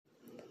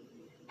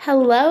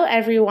Hello,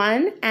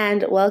 everyone,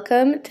 and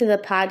welcome to the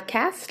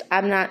podcast.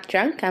 I'm not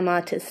drunk, I'm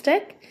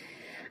autistic.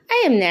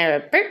 I am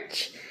Nara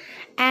Birch,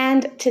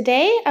 and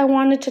today I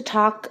wanted to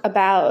talk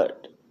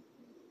about,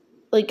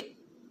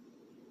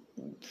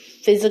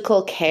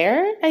 physical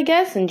care, I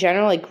guess, in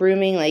general,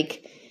 grooming,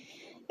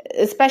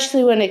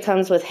 especially when it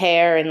comes with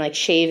hair and,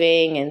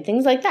 shaving and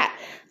things like that.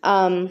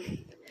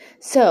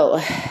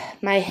 So,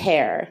 my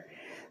hair.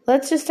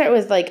 Let's just start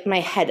with, my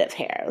head of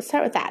hair. Let's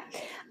start with that.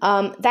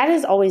 That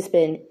has always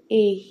been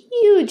a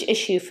huge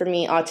issue for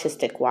me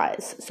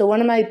autistic-wise. So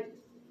one of my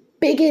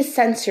biggest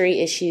sensory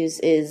issues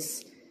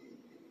is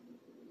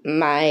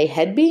my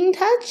head being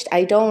touched.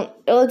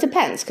 It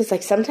depends,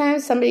 because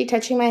sometimes somebody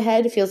touching my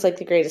head feels like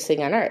the greatest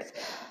thing on earth.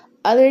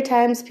 Other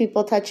times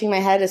people touching my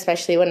head,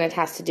 especially when it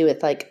has to do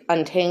with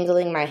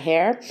untangling my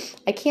hair,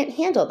 I can't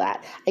handle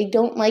that. I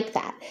don't like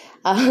that.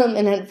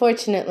 And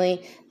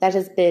unfortunately, that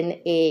has been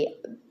a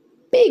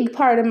big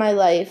part of my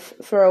life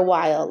for a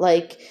while.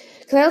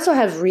 Because I also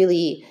have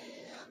really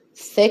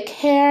thick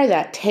hair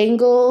that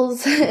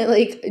tangles.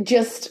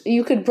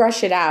 You could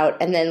brush it out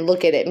and then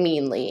look at it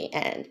meanly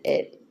and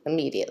it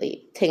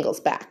immediately tangles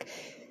back.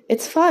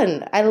 It's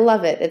fun. I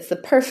love it. It's the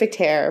perfect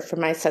hair for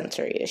my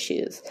sensory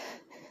issues.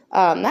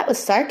 That was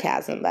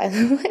sarcasm, by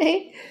the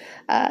way.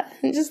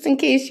 Just in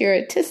case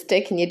you're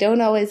autistic and you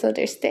don't always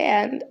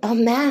understand. Oh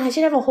man, I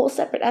should have a whole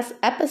separate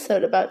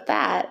episode about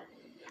that.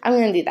 I'm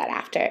going to do that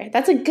after.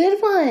 That's a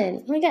good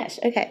one. Oh my gosh.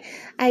 Okay.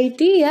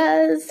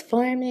 Ideas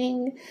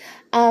forming.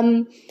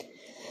 But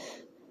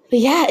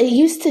yeah, it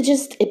used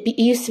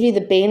to be the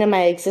bane of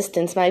my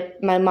existence.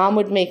 My mom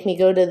would make me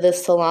go to the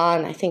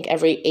salon, I think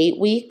every 8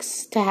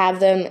 weeks to have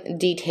them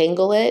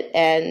detangle it,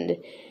 and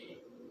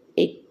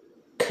it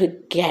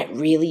could get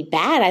really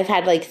bad. I've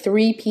had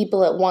 3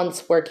 people at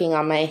once working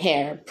on my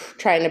hair,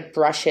 trying to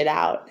brush it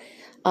out.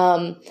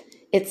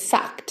 It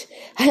sucked.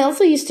 I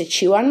also used to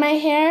chew on my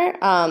hair,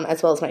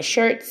 as well as my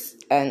shirts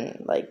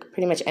and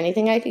pretty much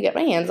anything I could get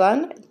my hands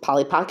on.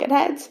 Polly Pocket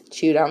heads,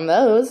 chewed on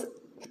those,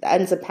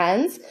 ends of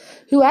pens.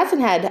 Who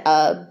hasn't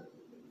had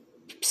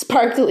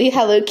sparkly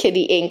Hello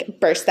Kitty ink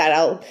burst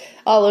out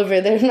all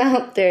over their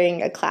mouth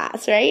during a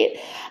class, right?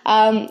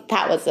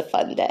 That was a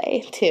fun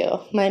day too.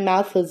 My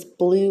mouth was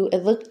blue.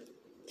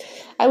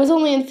 I was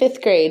only in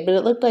 5th grade, but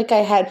it looked like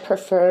I had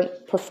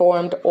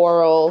performed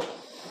oral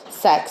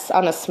sex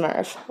on a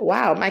Smurf.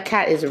 Wow, my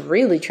cat is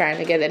really trying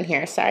to get in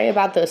here. Sorry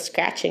about those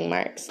scratching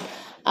marks.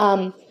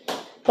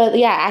 But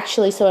yeah,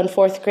 actually, so in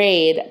 4th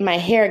grade, my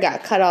hair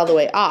got cut all the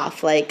way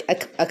off,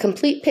 a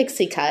complete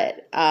pixie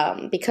cut,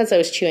 because I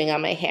was chewing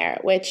on my hair,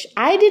 which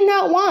I did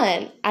not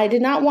want. I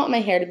did not want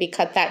my hair to be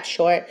cut that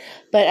short,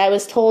 but I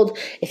was told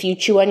if you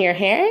chew on your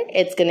hair,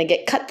 it's going to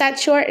get cut that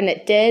short, and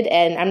it did,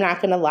 and I'm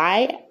not going to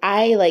lie,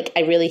 I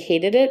really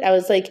hated it. I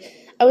was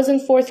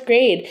in 4th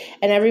grade,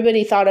 and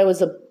everybody thought I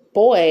was a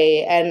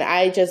boy, and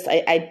I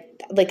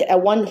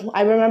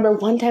remember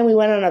one time we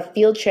went on a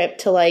field trip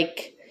to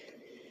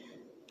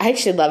I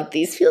actually loved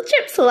these field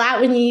trips a lot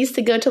when you used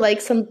to go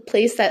to some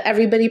place that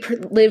everybody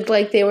lived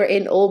like they were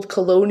in old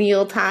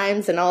colonial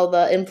times, and all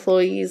the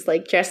employees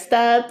dressed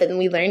up, and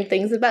we learned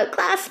things about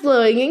glass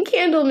blowing and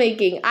candle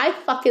making. I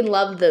fucking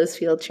loved those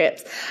field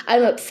trips.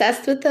 I'm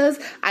obsessed with those.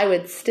 I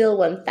would still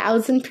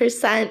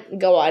 1000%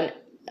 go on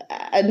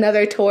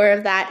another tour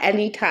of that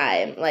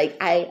anytime.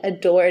 I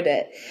adored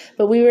it.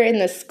 But we were in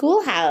the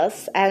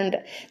schoolhouse, and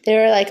they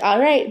were all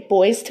right,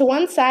 boys to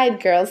one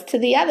side, girls to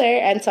the other.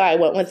 And so I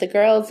went with the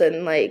girls,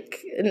 and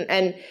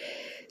and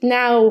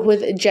now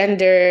with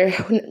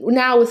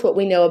what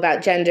we know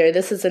about gender,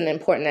 this isn't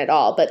important at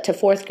all. But to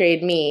 4th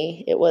grade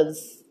me, it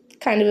was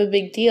kind of a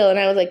big deal. And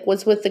I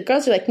was with the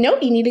girls. They're no,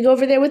 you need to go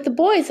over there with the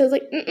boys. I was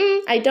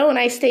I don't.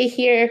 I stay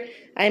here.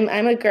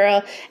 I'm a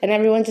girl, and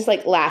everyone just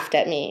laughed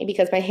at me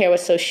because my hair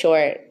was so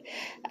short.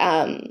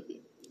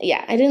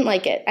 Yeah, I didn't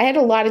like it. I had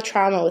a lot of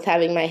trauma with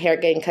having my hair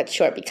getting cut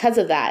short because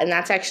of that, and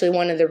that's actually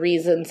one of the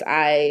reasons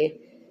I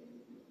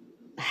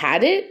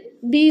had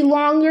it be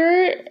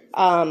longer,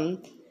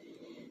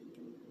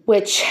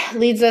 which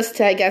leads us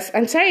to, I guess,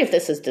 I'm sorry if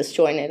this is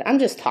disjointed. I'm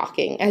just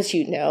talking, as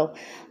you know.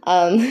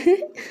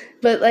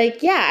 But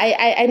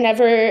I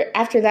never,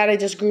 after that, I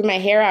just grew my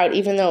hair out,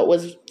 even though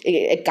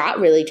it got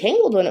really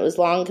tangled when it was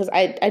long, because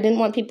I didn't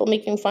want people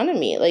making fun of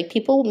me.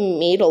 People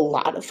made a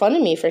lot of fun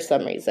of me for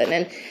some reason.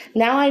 And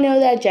now I know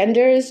that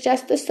gender is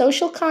just a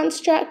social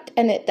construct,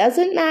 and it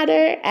doesn't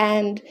matter.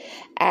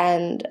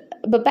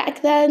 But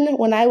back then,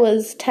 when I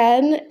was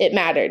 10, it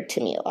mattered to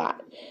me a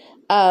lot.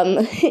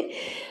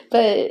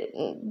 But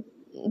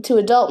to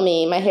adult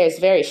me, my hair is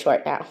very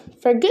short now,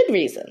 for good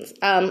reasons.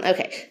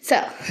 Okay,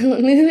 so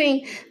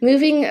moving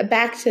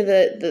back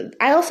to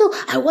I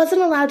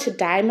wasn't allowed to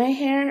dye my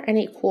hair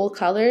any cool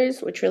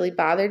colors, which really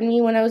bothered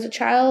me when I was a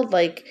child.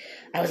 I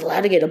was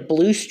allowed to get a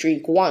blue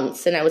streak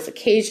once, and I was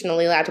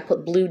occasionally allowed to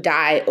put blue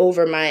dye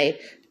over my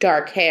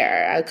dark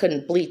hair. I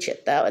couldn't bleach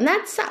it, though, and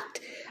that sucked.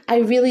 I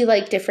really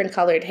like different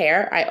colored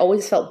hair. I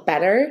always felt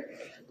better.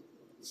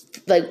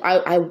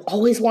 I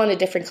always wanted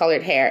different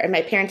colored hair, and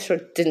my parents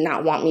did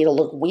not want me to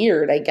look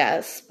weird, I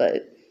guess,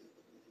 but,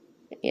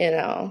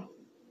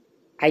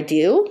 I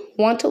do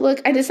want to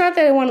look, and it's not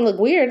that I want to look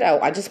weird.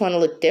 I just want to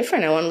look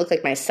different. I want to look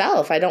like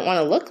myself. I don't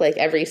want to look like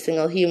every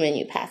single human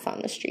you pass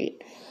on the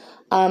street.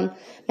 My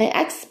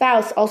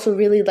ex-spouse also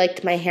really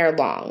liked my hair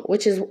long,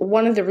 which is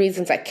one of the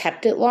reasons I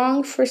kept it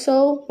long for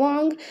so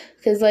long.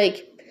 Because,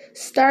 like,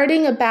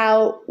 starting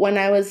about when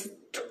I was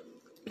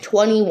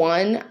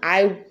 21,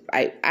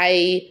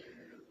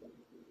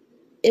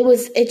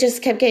 it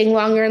just kept getting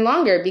longer and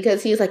longer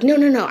because he was like,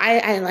 no,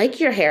 I like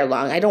your hair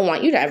long. I don't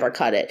want you to ever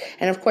cut it.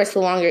 And of course, the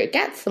longer it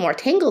gets, the more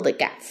tangled it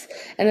gets.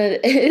 And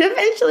it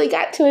eventually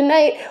got to a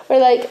night where,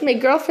 like, my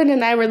girlfriend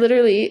and I were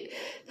literally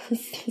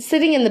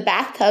sitting in the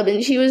bathtub,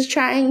 and she was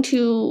trying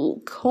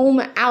to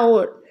comb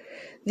out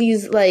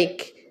these,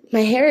 like,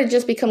 my hair had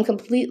just become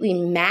completely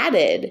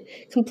matted.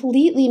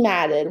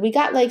 We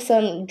got, like,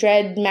 some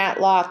Dread Matte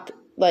Lock,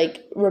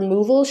 like,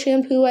 removal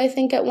shampoo, I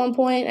think, at one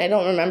point. I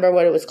don't remember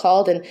what it was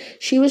called. And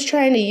she was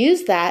trying to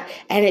use that,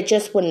 and it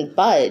just wouldn't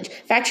budge.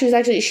 In fact,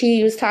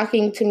 she was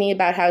talking to me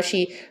about how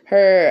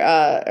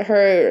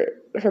her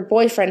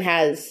boyfriend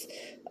has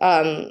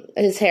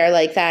his hair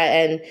like that,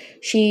 and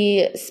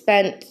she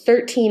spent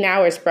 13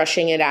 hours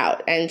brushing it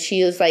out, and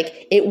she was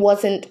like, it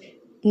wasn't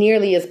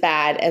nearly as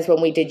bad as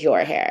when we did your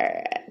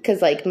hair,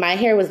 because, like, my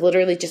hair was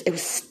literally just, it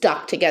was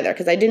stuck together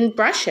because I didn't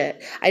brush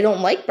it. I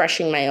don't like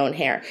brushing my own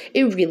hair.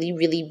 It really,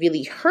 really,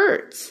 really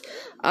hurts.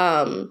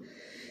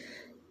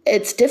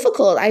 It's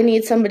difficult. I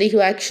need somebody who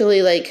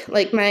actually, like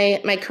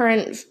my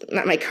current,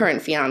 not my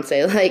current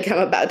fiance, like, I'm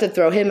about to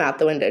throw him out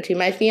the window too.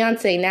 My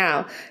fiance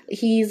now,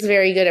 he's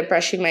very good at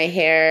brushing my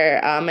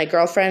hair. My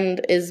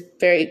girlfriend is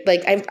very,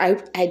 like,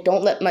 I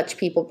don't let much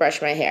people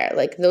brush my hair.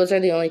 Like, those are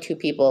the only two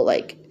people,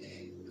 like,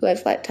 who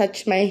I've let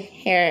touch my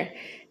hair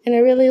in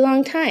a really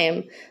long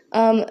time.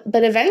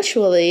 But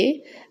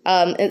eventually,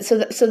 and so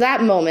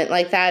that moment,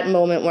 like, that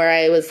moment where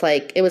I was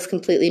like, it was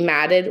completely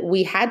matted,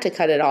 we had to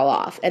cut it all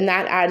off. And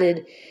that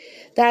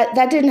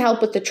didn't help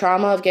with the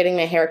trauma of getting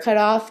my hair cut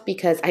off,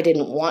 because I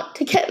didn't want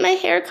to get my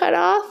hair cut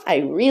off.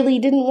 I really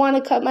didn't want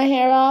to cut my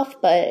hair off,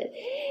 but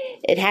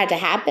it had to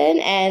happen.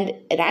 And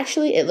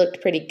it looked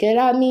pretty good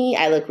on me.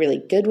 I look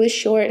really good with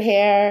short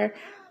hair.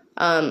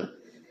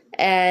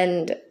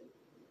 And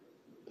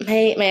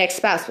my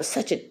ex-spouse was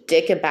such a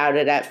dick about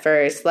it at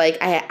first. Like,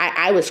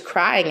 I was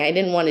crying. I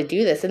didn't want to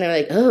do this. And they're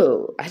like,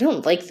 oh, I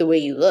don't like the way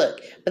you look.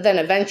 But then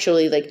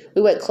eventually, like,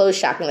 we went clothes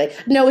shopping. Like,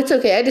 no, it's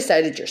okay. I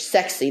decided you're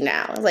sexy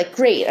now. I was like,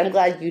 great. I'm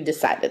glad you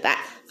decided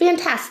that.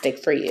 Fantastic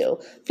for you.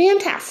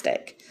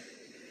 Fantastic.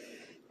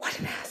 What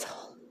an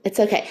asshole. It's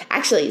okay.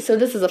 Actually, so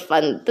this is a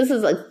fun,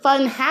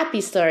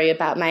 happy story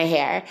about my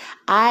hair.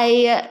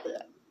 I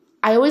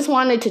always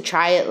wanted to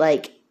try it,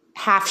 like,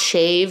 half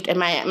shaved, and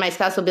my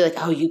spouse would be like,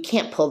 oh, you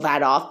can't pull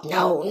that off.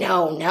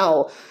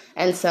 No.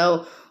 And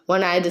so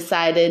when I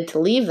decided to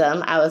leave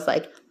them, I was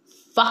like,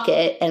 fuck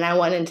it. And I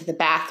went into the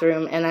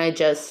bathroom, and I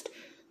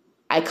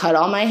cut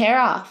all my hair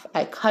off.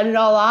 I cut it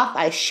all off.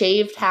 I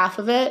shaved half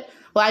of it.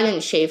 Well, I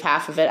didn't shave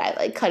half of it. I,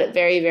 like, cut it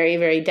very, very,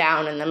 very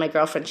down, and then my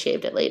girlfriend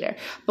shaved it later.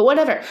 But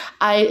whatever.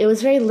 It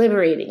was very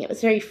liberating. It was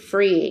very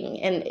freeing,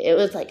 and it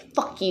was like,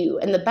 fuck you.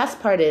 And the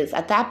best part is,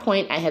 at that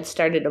point, I had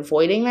started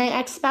avoiding my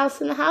ex-spouse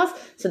in the house,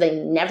 so they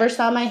never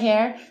saw my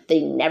hair.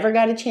 They never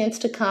got a chance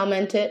to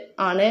comment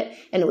on it,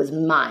 and it was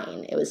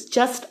mine. It was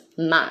just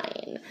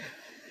mine.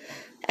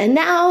 And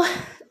now,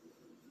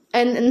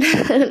 and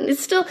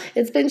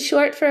it's been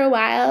short for a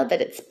while,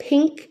 but it's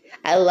pink.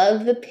 I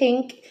love the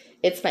pink.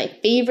 It's my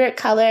favorite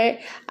color.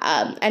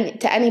 And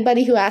to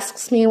anybody who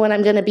asks me when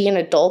I'm going to be an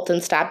adult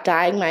and stop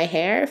dyeing my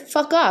hair,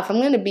 fuck off. I'm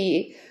going to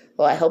be,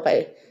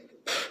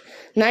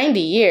 90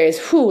 years.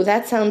 Whew,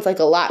 that sounds like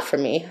a lot for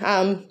me.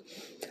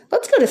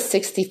 Let's go to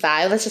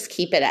 65. Let's just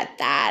keep it at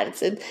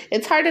that.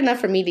 It's hard enough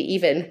for me to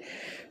even...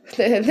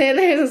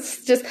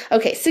 There's just,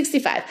 okay,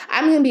 65.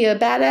 I'm going to be a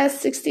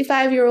badass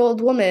 65-year-old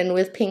woman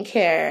with pink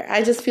hair.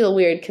 I just feel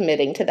weird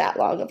committing to that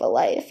long of a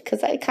life,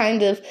 because I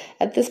kind of,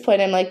 at this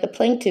point, I'm like the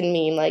Plankton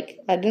meme. Like,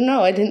 I don't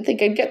know, I didn't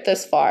think I'd get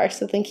this far,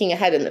 so thinking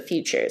ahead in the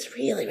future is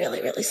really,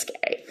 really, really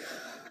scary.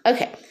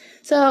 Okay,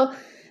 so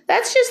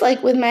that's just,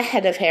 like, with my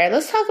head of hair.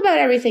 Let's talk about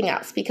everything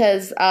else,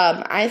 because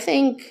I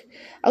think...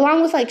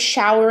 along with, like,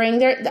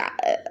 showering,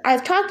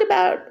 I've talked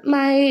about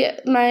my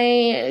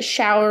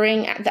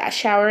showering, the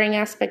showering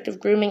aspect of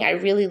grooming. I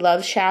really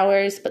love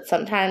showers, but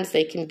sometimes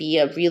they can be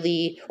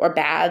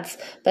baths,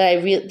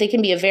 but they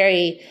can be a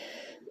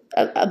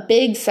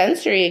big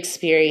sensory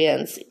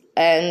experience.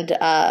 And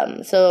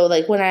so,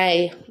 like, when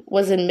I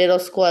was in middle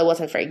school, I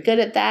wasn't very good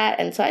at that,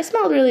 and so I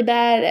smelled really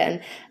bad.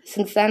 And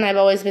since then, I've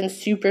always been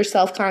super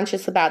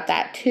self-conscious about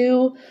that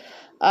too.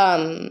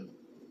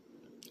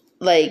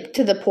 Like,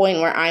 to the point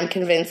where I'm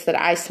convinced that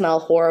I smell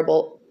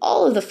horrible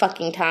all of the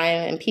fucking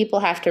time, and people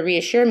have to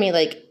reassure me,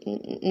 like,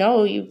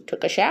 no, you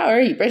took a shower,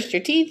 you brushed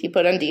your teeth, you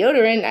put on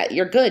deodorant,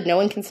 you're good, no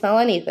one can smell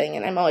anything.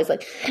 And I'm always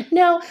like,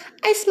 no,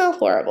 I smell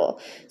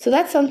horrible. So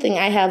that's something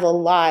I have a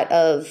lot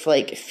of,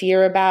 like,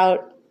 fear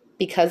about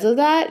because of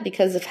that,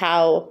 because of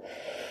how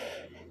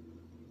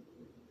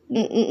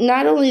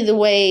not only the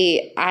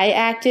way I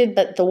acted,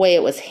 but the way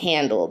it was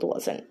handled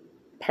wasn't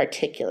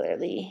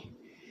particularly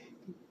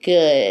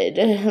Good.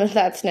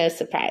 That's no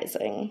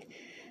surprising.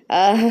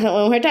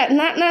 When we're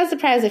not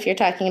surprised if you're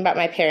talking about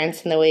my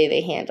parents and the way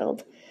they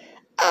handled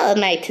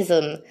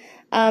mightism.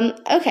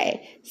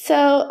 Okay,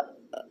 so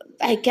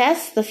I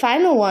guess the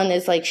final one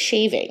is like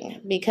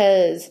shaving,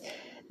 because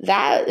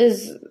that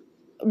is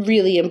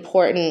really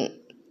important.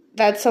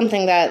 That's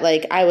something that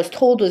like I was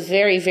told was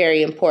very,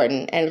 very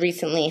important, and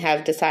recently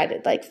have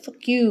decided like,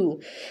 fuck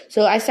you.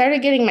 So I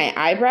started getting my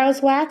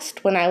eyebrows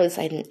waxed when I was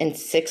in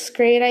sixth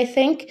grade, I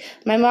think.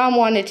 My mom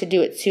wanted to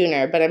do it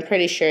sooner, but I'm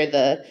pretty sure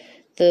the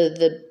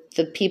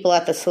people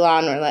at the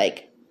salon were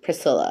like,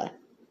 Priscilla,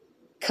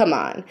 come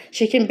on.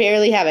 She can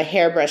barely have a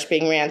hairbrush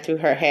being ran through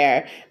her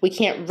hair. We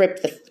can't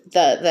rip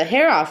the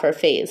hair off her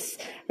face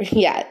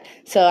yet.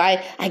 So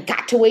I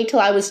got to wait till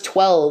I was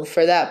 12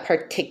 for that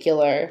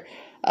particular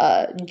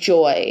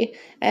joy.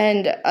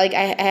 And like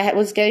I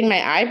was getting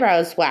my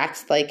eyebrows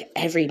waxed like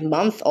every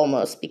month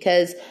almost,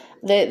 because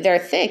they're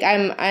thick.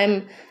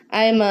 I'm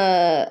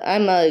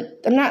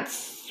not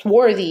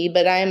swarthy,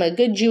 but I'm a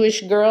good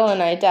Jewish girl,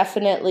 and I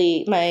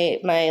definitely my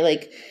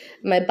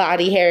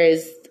body hair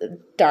is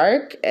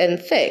dark and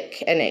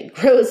thick, and it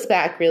grows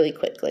back really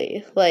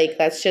quickly. Like,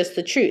 that's just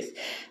the truth.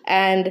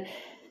 And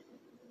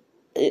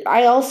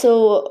I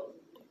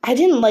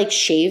didn't like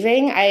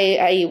shaving.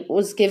 I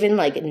was given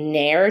like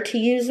Nair to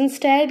use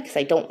instead, because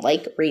I don't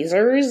like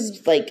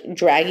razors, like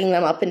dragging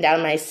them up and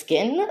down my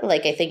skin,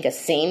 like I think a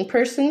sane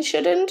person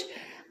shouldn't.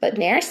 But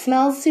Nair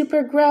smells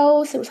super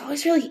gross. It was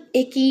always really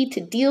icky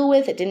to deal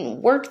with. It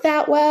didn't work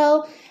that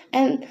well.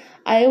 And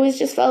I always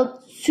just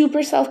felt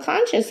super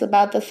self-conscious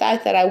about the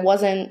fact that I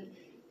wasn't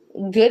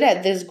good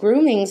at this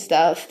grooming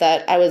stuff,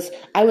 that I was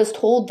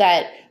told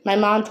that my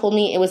mom told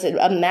me it was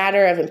a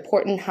matter of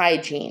important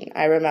hygiene,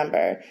 I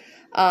remember.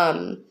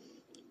 But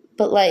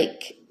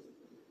like,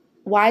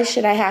 why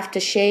should I have to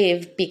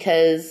shave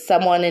because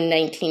someone in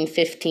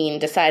 1915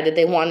 decided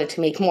they wanted to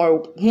make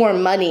more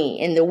money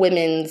in the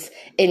women's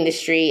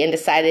industry and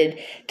decided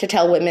to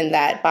tell women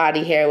that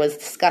body hair was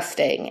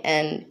disgusting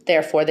and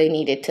therefore they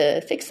needed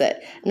to fix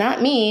it?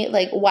 Not me.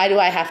 Like, why do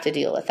I have to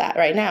deal with that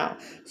right now?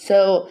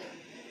 So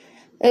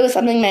it was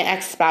something my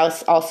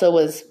ex-spouse also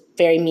was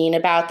very mean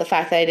about, the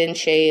fact that I didn't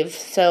shave.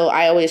 So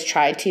I always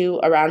tried to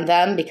around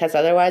them, because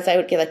otherwise I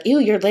would get like, ew,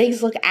 your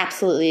legs look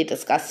absolutely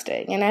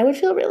disgusting. And I would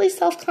feel really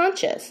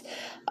self-conscious.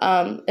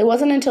 It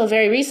wasn't until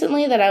very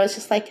recently that I was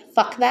just like,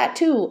 fuck that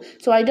too.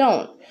 So I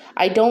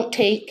don't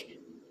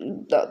take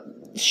the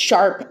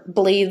sharp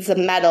blades of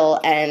metal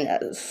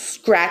and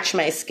scratch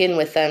my skin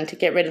with them to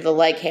get rid of the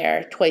leg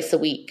hair twice a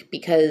week,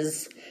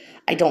 because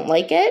I don't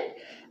like it.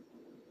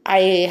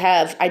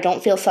 I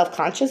don't feel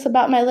self-conscious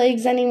about my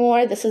legs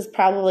anymore. This is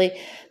probably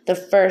the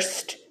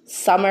first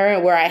summer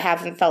where I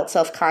haven't felt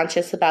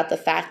self-conscious about the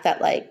fact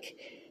that, like,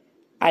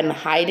 I'm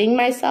hiding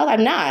myself.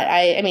 I'm not.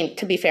 I mean,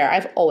 to be fair,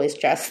 I've always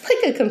dressed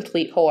like a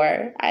complete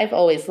whore. I've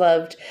always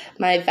loved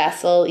my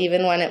vessel,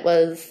 even when it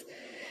wasn't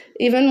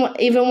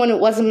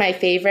my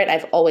favorite.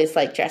 I've always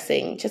liked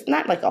dressing, just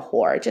not like a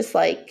whore, just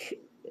like,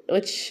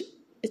 which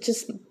it's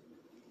just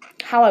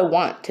how I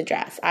want to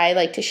dress. I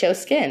like to show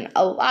skin,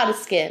 a lot of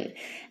skin.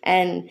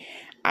 And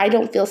I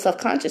don't feel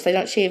self-conscious. I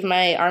don't shave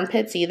my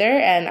armpits either.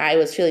 And I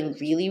was feeling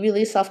really,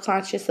 really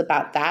self-conscious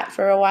about that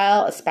for a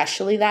while,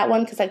 especially that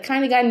one, because I'd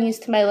kind of gotten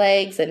used to my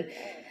legs. And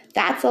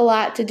that's a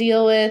lot to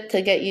deal with,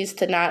 to get used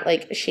to not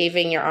like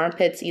shaving your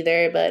armpits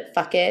either. But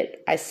fuck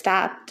it. I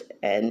stopped.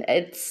 And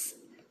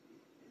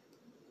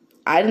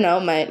I don't know,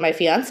 my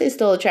fiance is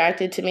still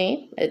attracted to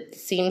me. It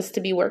seems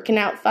to be working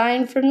out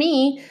fine for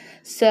me.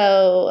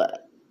 So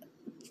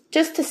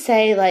just to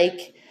say,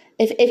 like,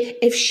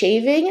 if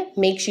shaving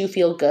makes you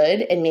feel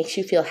good and makes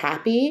you feel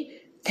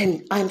happy,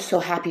 then I'm so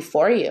happy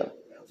for you.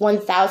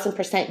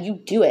 1000%,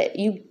 you do it.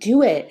 You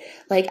do it.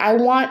 Like, I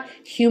want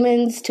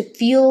humans to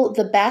feel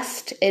the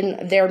best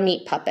in their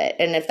meat puppet.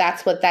 And if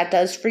that's what that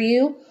does for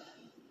you,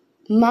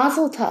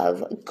 mazel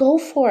tov, go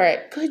for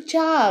it. Good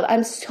job.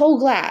 I'm so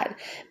glad.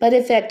 But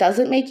if that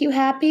doesn't make you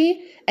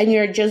happy and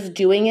you're just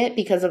doing it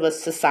because of a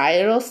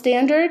societal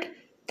standard,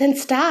 then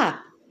stop.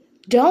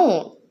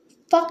 Don't.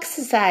 Fuck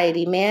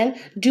society, man.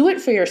 Do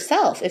it for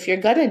yourself. If you're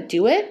gonna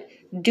do it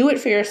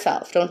for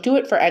yourself. Don't do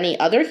it for any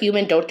other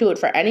human. Don't do it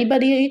for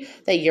anybody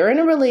that you're in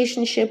a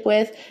relationship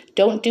with.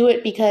 Don't do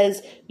it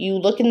because you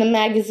look in the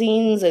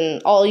magazines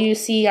and all you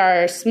see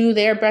are smooth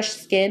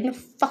airbrushed skin.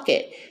 Fuck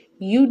it.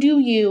 You do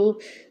you.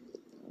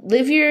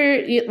 Live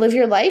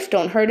your life.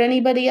 Don't hurt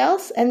anybody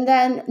else. And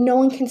then no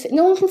one can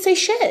say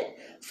shit.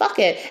 Fuck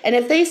it. And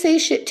if they say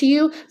shit to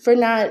you for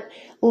not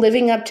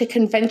living up to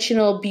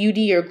conventional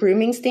beauty or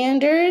grooming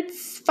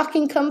standards,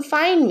 fucking come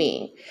find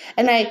me.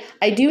 And I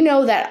do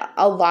know that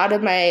a lot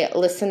of my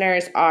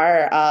listeners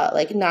are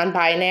like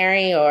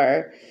non-binary,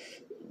 or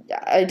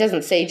it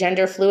doesn't say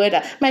gender fluid.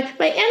 My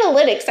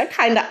analytics are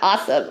kind of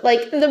awesome.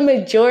 Like, the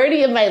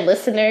majority of my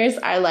listeners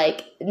are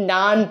like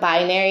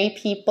non-binary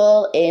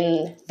people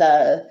in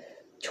the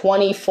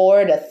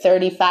 24 to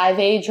 35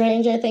 age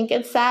range, I think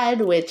it said,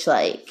 which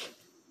like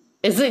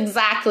is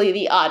exactly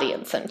the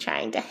audience I'm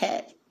trying to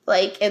hit.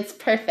 Like, it's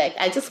perfect.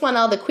 I just want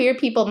all the queer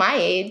people my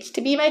age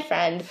to be my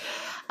friend.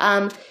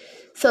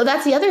 So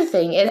that's the other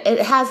thing. It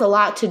has a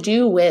lot to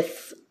do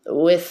with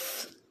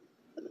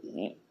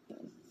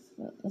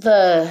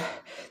the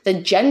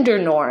gender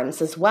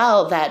norms as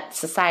well that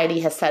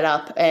society has set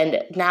up.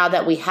 And now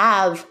that we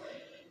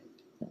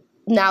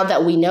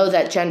know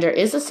that gender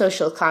is a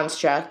social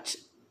construct,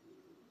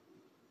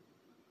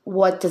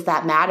 what does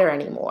that matter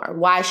anymore?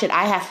 Why should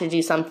I have to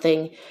do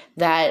something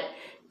that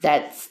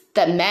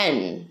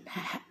men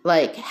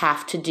like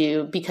have to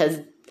do because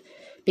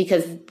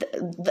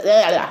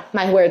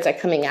my words are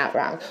coming out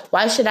wrong.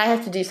 Why should I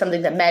have to do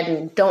something that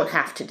men don't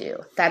have to do?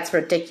 That's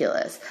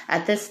ridiculous.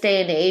 At this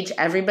day and age,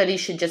 everybody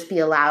should just be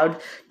allowed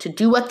to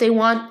do what they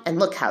want and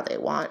look how they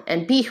want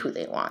and be who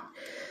they want.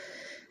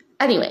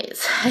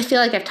 Anyways, I feel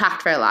like I've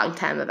talked for a long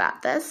time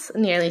about this,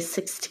 nearly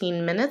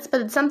 16 minutes,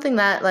 but it's something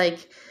that,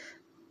 like,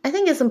 I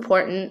think is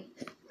important.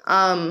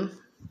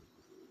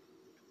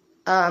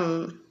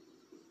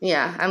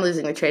 Yeah, I'm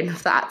losing the train of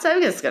thought, so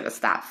I'm just going to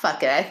stop.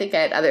 Fuck it. I think I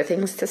had other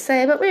things to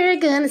say, but we're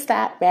going to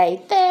stop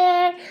right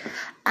there.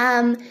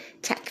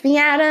 Check me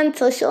out on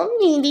social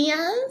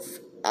medias.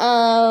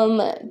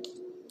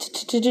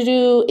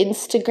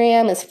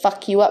 Instagram is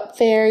Fuck You Up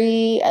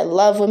Fairy. I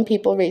love when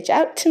people reach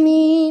out to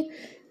me.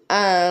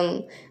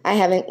 I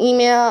have an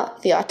email,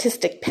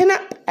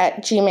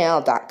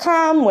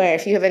 theautisticpinup@gmail.com, where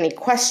if you have any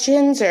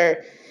questions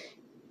or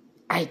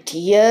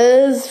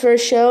ideas for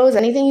shows,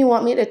 anything you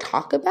want me to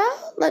talk about,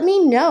 let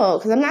me know,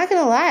 because I'm not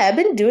going to lie, I've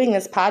been doing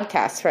this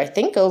podcast for, I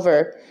think,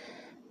 over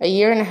a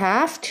year and a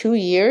half, 2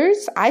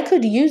 years. I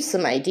could use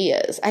some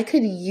ideas. I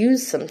could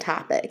use some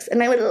topics,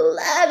 and I would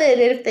love it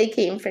if they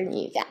came from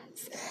you guys.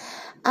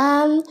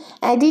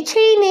 I do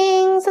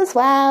trainings as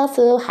well,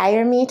 so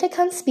hire me to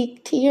come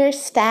speak to your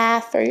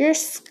staff or your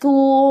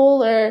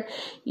school or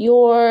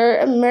your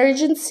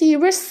emergency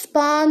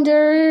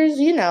responders,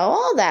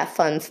 all that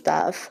fun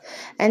stuff.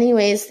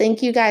 Anyways,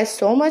 thank you guys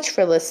so much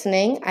for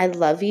listening. I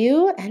love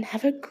you and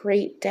have a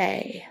great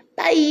day.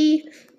 Bye.